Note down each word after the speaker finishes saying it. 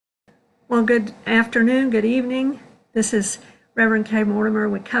Well, good afternoon, good evening. This is Reverend Kay Mortimer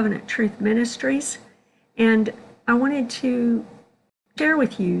with Covenant Truth Ministries, and I wanted to share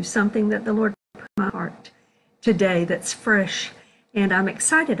with you something that the Lord put in my heart today that's fresh and I'm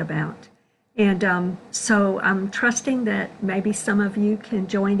excited about. And so I'm trusting that maybe some of you can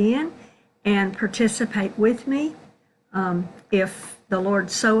join in and participate with me if the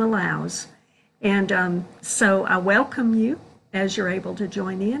Lord so allows. And so I welcome you as you're able to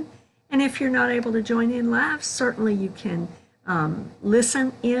join in. And if you're not able to join in live, certainly you can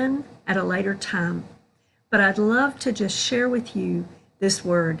listen in at a later time. But I'd love to just share with you this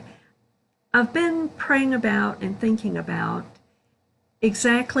word. I've been praying about and thinking about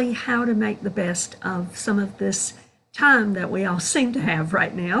exactly how to make the best of some of this time that we all seem to have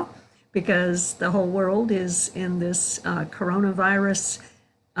right now, because the whole world is in this coronavirus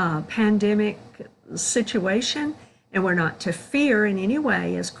pandemic situation. And we're not to fear in any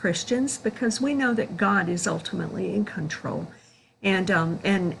way as Christians, because we know that God is ultimately in control. And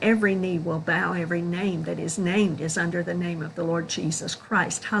every knee will bow, every name that is named is under the name of the Lord Jesus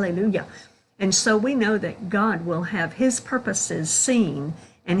Christ. Hallelujah. And so we know that God will have his purposes seen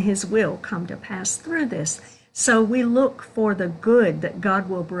and his will come to pass through this. So we look for the good that God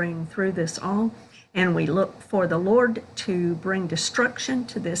will bring through this all. And we look for the Lord to bring destruction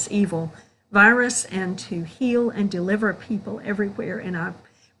to this evil virus and to heal and deliver people everywhere. And I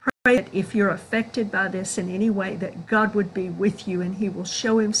pray that if you're affected by this in any way, that God would be with you and he will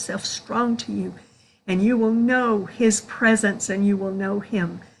show himself strong to you, and you will know his presence and you will know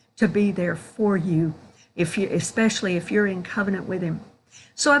him to be there for you, especially if you're in covenant with him.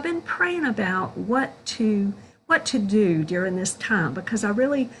 So I've been praying about what to do during this time, because I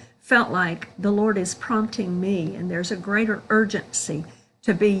really felt like the Lord is prompting me, and there's a greater urgency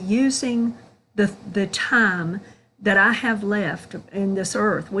to be using the time that I have left in this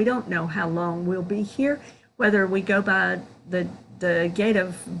earth. We don't know how long we'll be here, whether we go by the gate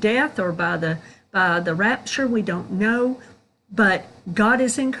of death or by the rapture, we don't know. But God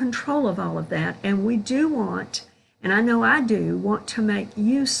is in control of all of that, and we do want, and I know I do, want to make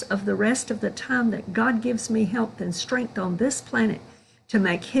use of the rest of the time that God gives me health and strength on this planet to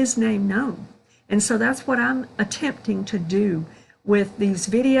make his name known. And so that's what I'm attempting to do with these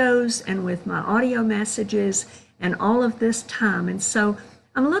videos and with my audio messages and all of this time. And so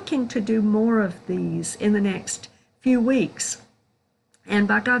I'm looking to do more of these in the next few weeks. And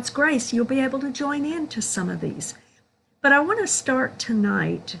by God's grace, you'll be able to join in to some of these. But I want to start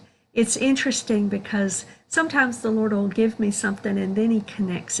tonight. It's interesting because sometimes the Lord will give me something and then he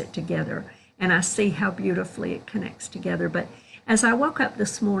connects it together. And I see how beautifully it connects together. But as I woke up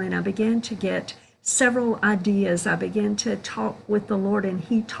this morning, I began to get several ideas. I began to talk with the Lord and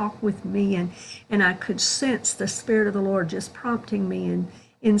he talked with me, and I could sense the Spirit of the Lord just prompting me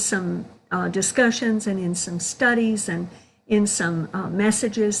in some discussions and in some studies and in some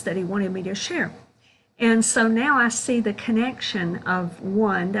messages that he wanted me to share. And so now I see the connection of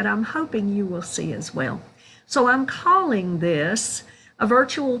one that I'm hoping you will see as well. So I'm calling this a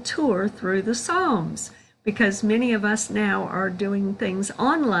virtual tour through the Psalms, because many of us now are doing things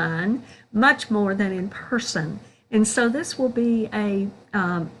online much more than in person. And so this will be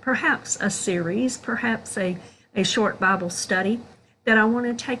perhaps a series, perhaps a short Bible study that I want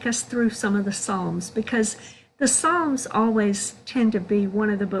to take us through some of the Psalms, because the Psalms always tend to be one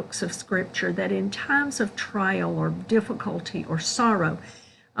of the books of Scripture that in times of trial or difficulty or sorrow,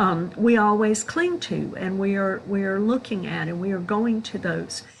 we always cling to, and we are looking at, and we are going to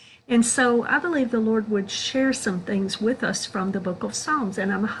those. And so I believe the Lord would share some things with us from the book of Psalms.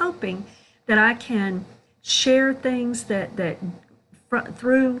 And I'm hoping that I can share things that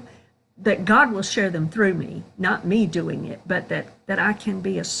God will share them through me, not me doing it, but that I can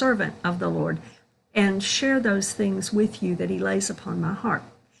be a servant of the Lord and share those things with you that he lays upon my heart.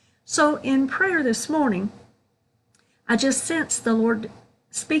 So in prayer this morning, I just sensed the Lord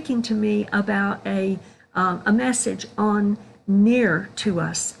speaking to me about a message on near to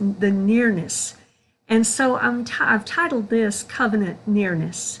us, the nearness. And so I've titled this Covenant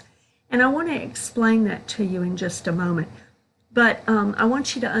Nearness. And I want to explain that to you in just a moment. But I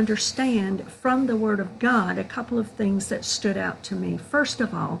want you to understand from the Word of God a couple of things that stood out to me. First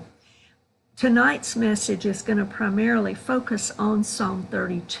of all, tonight's message is going to primarily focus on Psalm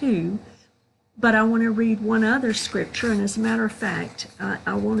 32, but I want to read one other scripture, and as a matter of fact,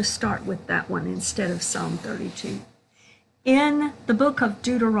 I want to start with that one instead of Psalm 32. In the book of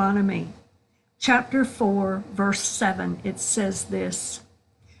Deuteronomy, chapter 4, verse 7, it says this: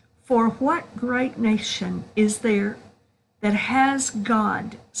 "For what great nation is there that has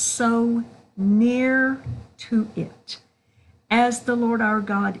God so near to it, as the Lord our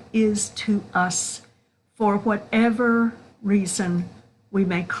God is to us, for whatever reason we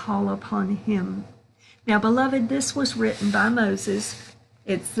may call upon him. Now, beloved, this was written by Moses.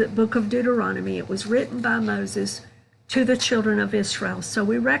 It's the book of Deuteronomy. It was written by Moses to the children of Israel. So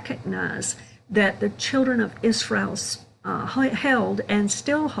we recognize that the children of Israel held and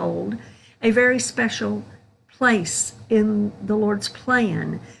still hold a very special place in the Lord's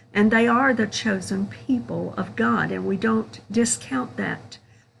plan, and they are the chosen people of God, and we don't discount that.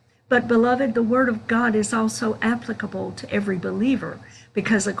 But beloved, the word of God is also applicable to every believer,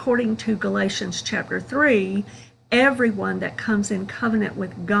 because according to Galatians chapter 3, everyone that comes in covenant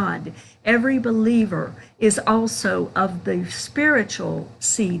with God, every believer, is also of the spiritual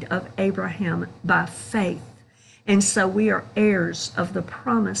seed of Abraham by faith. And so we are heirs of the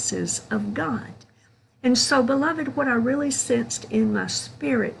promises of God. And so, beloved, what I really sensed in my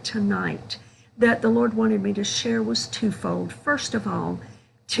spirit tonight that the Lord wanted me to share was twofold. First of all,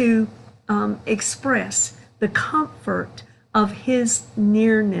 to express the comfort of his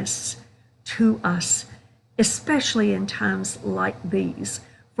nearness to us, especially in times like these,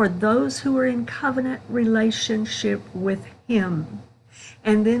 for those who are in covenant relationship with him.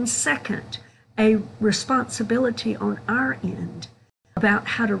 And then second, a responsibility on our end about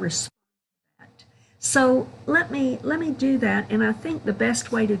how to respond to that. So let me do that, and I think the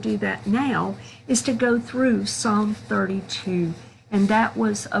best way to do that now is to go through Psalm 32, and that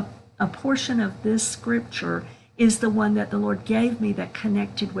was a portion of this scripture is the one that the Lord gave me that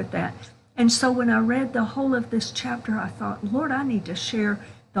connected with that. And so when I read the whole of this chapter, I thought, Lord, I need to share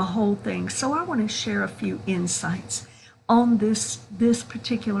the whole thing. So I want to share a few insights on this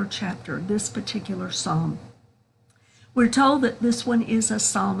particular chapter, this particular psalm. We're told that this one is a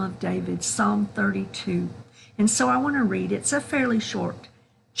psalm of David, Psalm 32. And so I want to read. It's a fairly short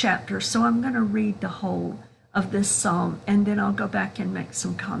chapter, so I'm going to read the whole of this psalm, and then I'll go back and make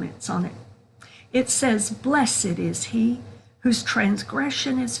some comments on it. It says, "Blessed is he whose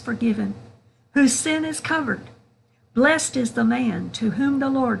transgression is forgiven, whose sin is covered. Blessed is the man to whom the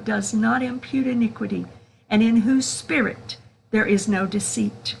Lord does not impute iniquity, and in whose spirit there is no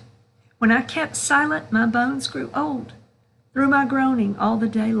deceit. When I kept silent, my bones grew old through my groaning all the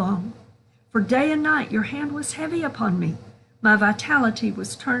day long. For day and night your hand was heavy upon me. My vitality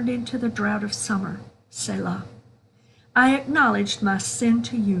was turned into the drought of summer. Selah. I acknowledged my sin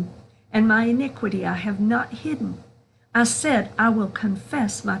to you, and my iniquity I have not hidden. I said, I will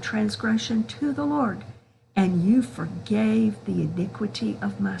confess my transgression to the Lord, and you forgave the iniquity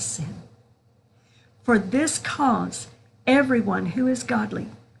of my sin. For this cause, everyone who is godly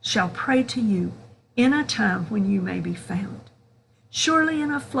shall pray to you in a time when you may be found. Surely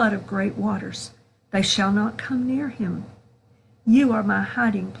in a flood of great waters they shall not come near him. You are my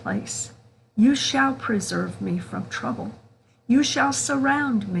hiding place. You shall preserve me from trouble. You shall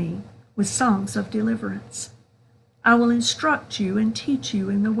surround me with songs of deliverance. I will instruct you and teach you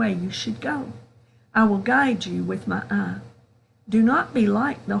in the way you should go. I will guide you with my eye. Do not be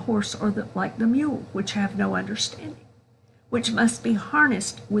like the horse or like the mule, which have no understanding, which must be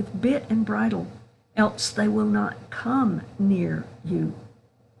harnessed with bit and bridle, else they will not come near you.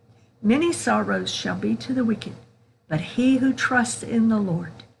 Many sorrows shall be to the wicked, but he who trusts in the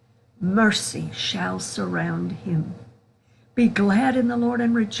Lord, mercy shall surround him. Be glad in the Lord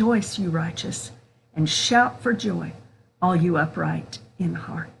and rejoice, you righteous, and shout for joy, all you upright in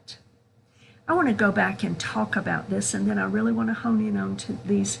heart." I want to go back and talk about this, and then I really want to hone in on to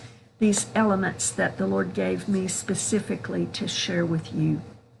these elements that the Lord gave me specifically to share with you.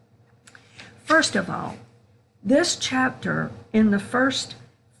 First of all, this chapter in the first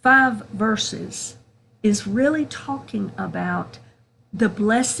 5 verses is really talking about the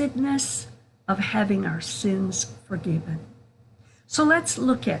blessedness of having our sins forgiven. So let's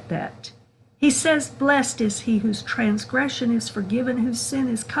look at that. He says, blessed is he whose transgression is forgiven, whose sin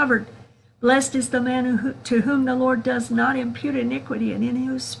is covered. Blessed is the man to whom the Lord does not impute iniquity, and in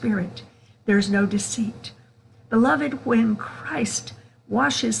whose spirit there's no deceit. Beloved, when Christ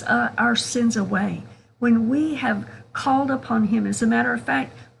washes our sins away, when we have called upon him, as a matter of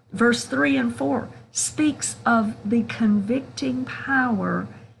fact, verse 3 and 4 speaks of the convicting power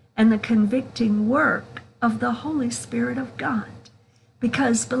and the convicting work of the Holy Spirit of God.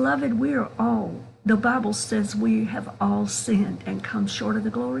 Because, beloved, we are all, the Bible says we have all sinned and come short of the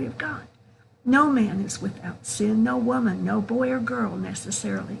glory of God. No man is without sin, no woman, no boy or girl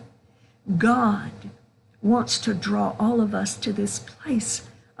necessarily. God wants to draw all of us to this place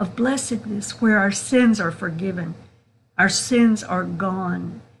of blessedness where our sins are forgiven, our sins are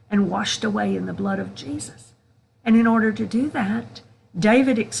gone and washed away in the blood of Jesus. And in order to do that,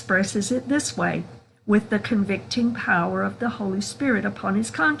 David expresses it this way, with the convicting power of the Holy Spirit upon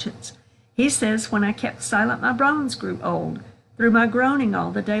his conscience. He says, when I kept silent, my bones grew old. Through my groaning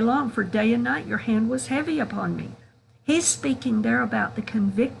all the day long, for day and night your hand was heavy upon me. He's speaking there about the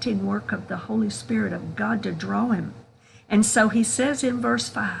convicting work of the Holy Spirit of God to draw him. And so he says in verse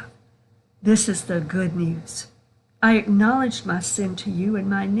 5, this is the good news. I acknowledged my sin to you, and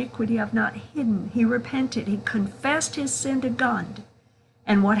my iniquity I've not hidden. He repented. He confessed his sin to God.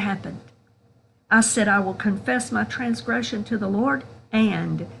 And what happened? I said, I will confess my transgression to the Lord,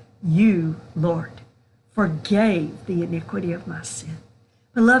 and you, Lord, forgave the iniquity of my sin.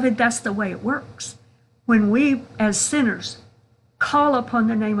 Beloved, that's the way it works. When we, as sinners, call upon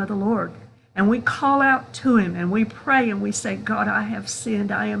the name of the Lord, and we call out to him, and we pray, and we say, God, I have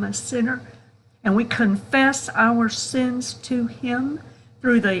sinned. I am a sinner. And we confess our sins to him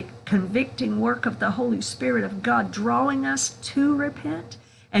through the convicting work of the Holy Spirit of God, drawing us to repent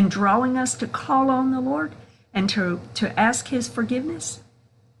and drawing us to call on the Lord and to ask his forgiveness.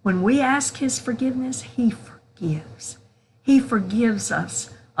 When we ask his forgiveness, he forgives. He forgives us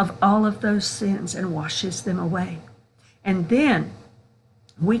of all of those sins and washes them away. And then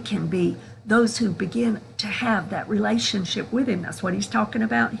we can be those who begin to have that relationship with him. That's what he's talking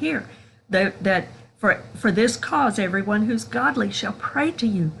about here. That for this cause, everyone who's godly shall pray to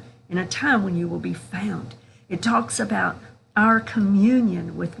you in a time when you will be found. It talks about our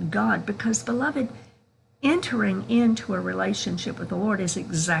communion with God because, beloved, entering into a relationship with the Lord is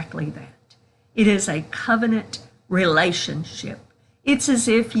exactly that. It is a covenant relationship. It's as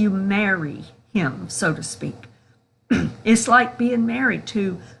if you marry him, so to speak. It's like being married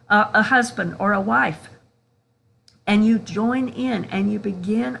to a husband or a wife. And you join in and you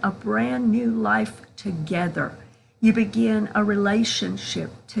begin a brand new life together. You begin a relationship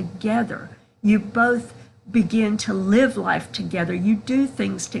together. You both begin to live life together. You do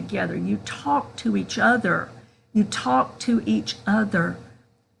things together. You talk to each other. You talk to each other.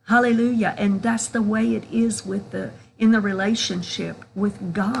 Hallelujah. And that's the way it is in the relationship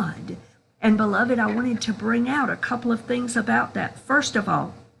with God. And beloved, I wanted to bring out a couple of things about that. First of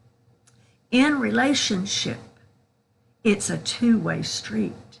all, in relationship, it's a two-way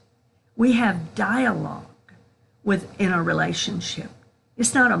street. We have dialogue in a relationship.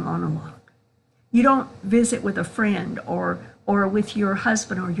 It's not a monologue. You don't visit with a friend or with your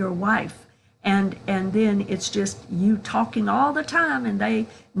husband or your wife, and then it's just you talking all the time, and they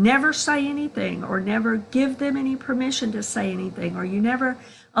never say anything or never give them any permission to say anything, or you never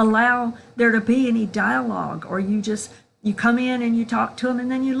allow there to be any dialogue, or you come in and you talk to them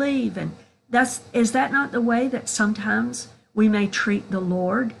and then you leave. And is that not the way that sometimes we may treat the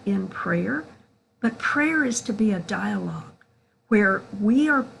Lord in prayer? But prayer is to be a dialogue where we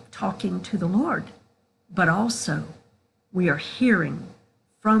are talking to the Lord, but also we are hearing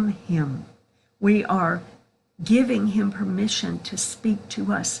from him. We are giving him permission to speak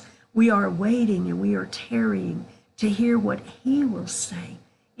to us. We are waiting and we are tarrying to hear what he will say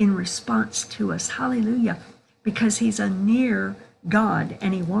in response to us. Hallelujah. Because he's a near God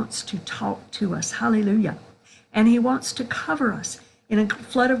and he wants to talk to us. Hallelujah. And he wants to cover us. In a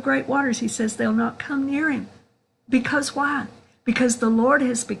flood of great waters, he says they'll not come near him. Because why? Because the Lord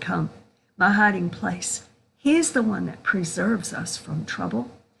has become my hiding place. He's the one that preserves us from trouble.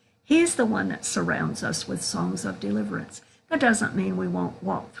 He's the one that surrounds us with songs of deliverance. That doesn't mean we won't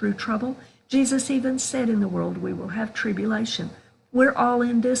walk through trouble. Jesus even said in the world we will have tribulation. We're all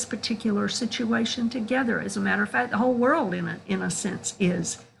in this particular situation together. As a matter of fact, the whole world in a sense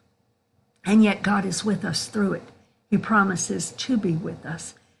is. And yet God is with us through it. He promises to be with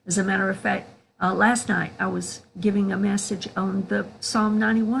us. As a matter of fact, last night I was giving a message on the Psalm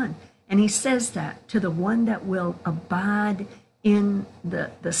 91, and he says that to the one that will abide in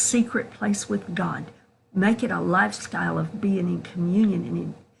the secret place with God. Make it a lifestyle of being in communion and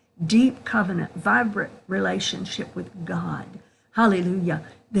in deep covenant, vibrant relationship with God. Hallelujah.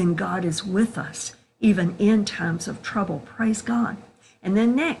 Then God is with us, even in times of trouble. Praise God. And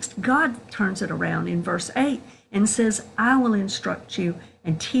then next, God turns it around in verse 8 and says, I will instruct you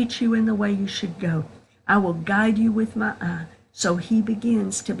and teach you in the way you should go. I will guide you with my eye. So he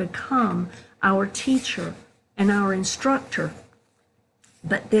begins to become our teacher and our instructor.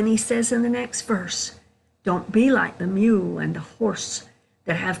 But then he says in the next verse, don't be like the mule and the horse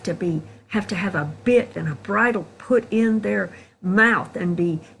that have to have a bit and a bridle put in their mouth and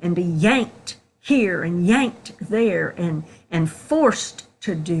be yanked here and yanked there and forced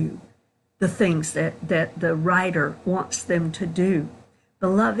to do the things that the writer wants them to do.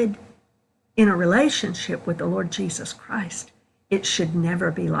 Beloved, in a relationship with the Lord Jesus Christ, it should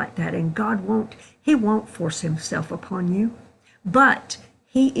never be like that. And God won't force himself upon you, but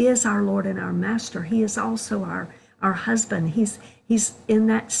He is our Lord and our Master. He is also our husband. He's in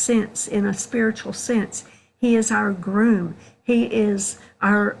that sense, in a spiritual sense. He is our groom. He is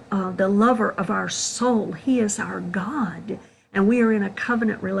our the lover of our soul. He is our God, and we are in a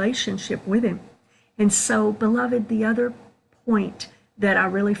covenant relationship with him. And so, beloved, the other point that I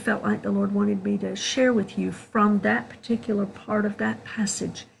really felt like the Lord wanted me to share with you from that particular part of that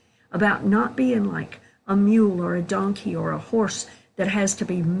passage about not being like a mule or a donkey or a horse that has to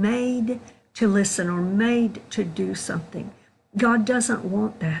be made to listen or made to do something. God doesn't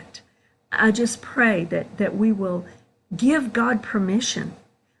want that. I just pray that we will give God permission.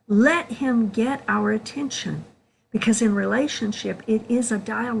 Let him get our attention, because in relationship, it is a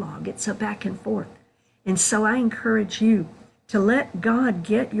dialogue. It's a back and forth. And so I encourage you to let God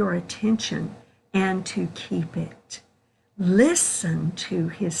get your attention and to keep it. Listen to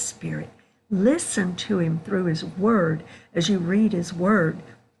his Spirit. Listen to him through his word as you read his word.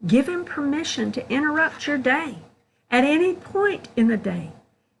 Give him permission to interrupt your day. At any point in the day,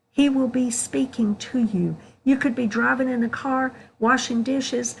 he will be speaking to you. You could be driving in the car, washing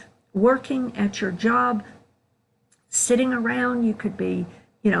dishes, working at your job, sitting around. You could be,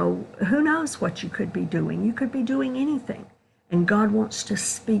 who knows what you could be doing. You could be doing anything. And God wants to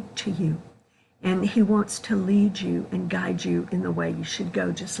speak to you. And he wants to lead you and guide you in the way you should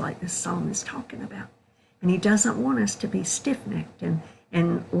go, just like this psalm is talking about. And he doesn't want us to be stiff-necked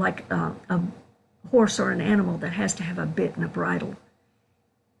and like a horse or an animal that has to have a bit and a bridle.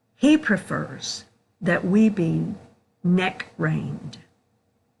 He prefers that we be neck-reined.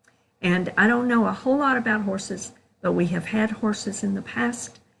 And I don't know a whole lot about horses, but we have had horses in the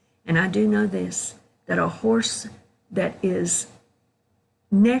past. And I do know this, that a horse that is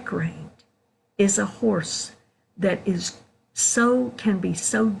neck-reined is a horse that can be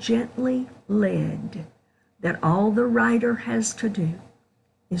so gently led that all the rider has to do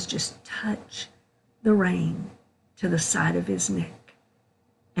is just touch the rein to the side of his neck,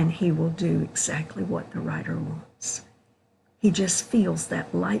 and he will do exactly what the rider wants. He just feels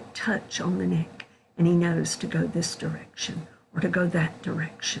that light touch on the neck, and he knows to go this direction or to go that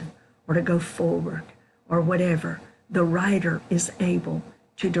direction or to go forward or whatever. The rider is able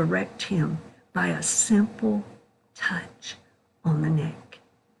to direct him by a simple touch on the neck.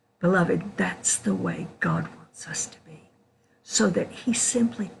 Beloved, that's the way God wants us to be, so that he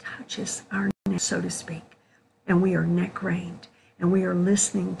simply touches our neck, so to speak, and we are neck-reined, and we are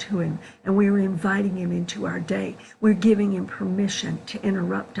listening to him, and we are inviting him into our day. We're giving him permission to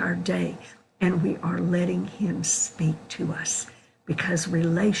interrupt our day, and we are letting him speak to us, because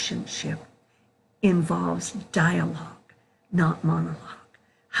relationship involves dialogue, not monologue.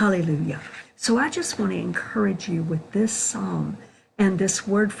 Hallelujah. So I just want to encourage you with this psalm and this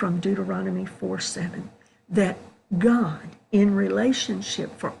word from Deuteronomy 4:7, that God, in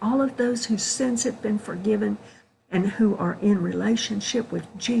relationship for all of those whose sins have been forgiven and who are in relationship with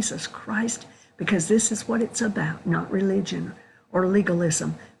Jesus Christ, because this is what it's about, not religion or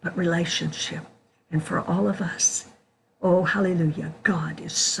legalism, but relationship. And for all of us, oh, hallelujah, God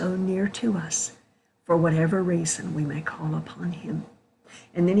is so near to us for whatever reason we may call upon him.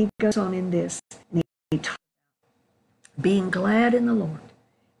 And then he goes on in this, and he talks about being glad in the Lord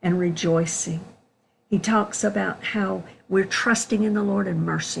and rejoicing. He talks about how we're trusting in the Lord and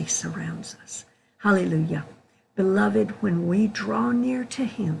mercy surrounds us. Hallelujah. Beloved, when we draw near to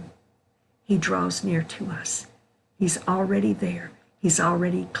him, he draws near to us. He's already there. He's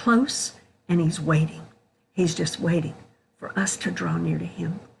already close, and he's waiting. He's just waiting for us to draw near to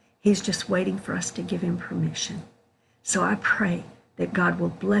him. He's just waiting for us to give him permission. So I pray that God will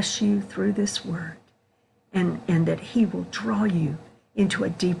bless you through this word, and that he will draw you into a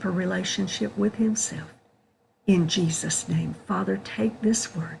deeper relationship with himself. In Jesus' name, Father, take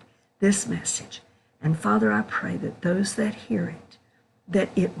this word, this message, and Father, I pray that those that hear it, that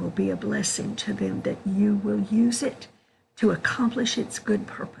it will be a blessing to them, that you will use it to accomplish its good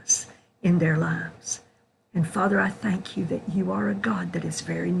purpose in their lives. And Father, I thank you that you are a God that is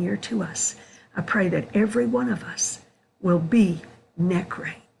very near to us. I pray that every one of us will be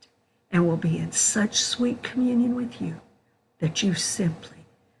neck-reined and will be in such sweet communion with you that you simply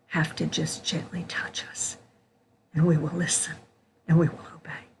have to just gently touch us, and we will listen and we will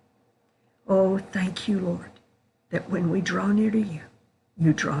obey. Oh, thank you, Lord, that when we draw near to you,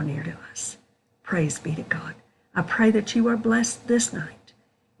 you draw near to us. Praise be to God. I pray that you are blessed this night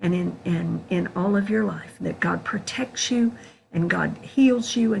and in all of your life, that God protects you and God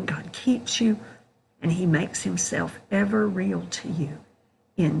heals you and God keeps you, and he makes himself ever real to you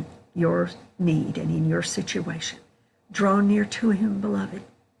in your need and in your situation. Draw near to him, beloved,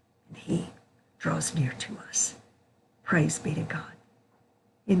 and he draws near to us. Praise be to God.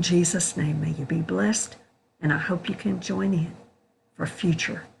 In Jesus' name, may you be blessed, and I hope you can join in for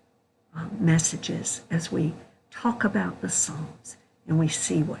future messages as we talk about the Psalms and we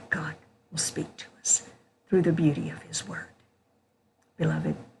see what God will speak to us through the beauty of his word.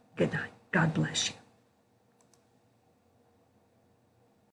 Beloved, good night. God bless you.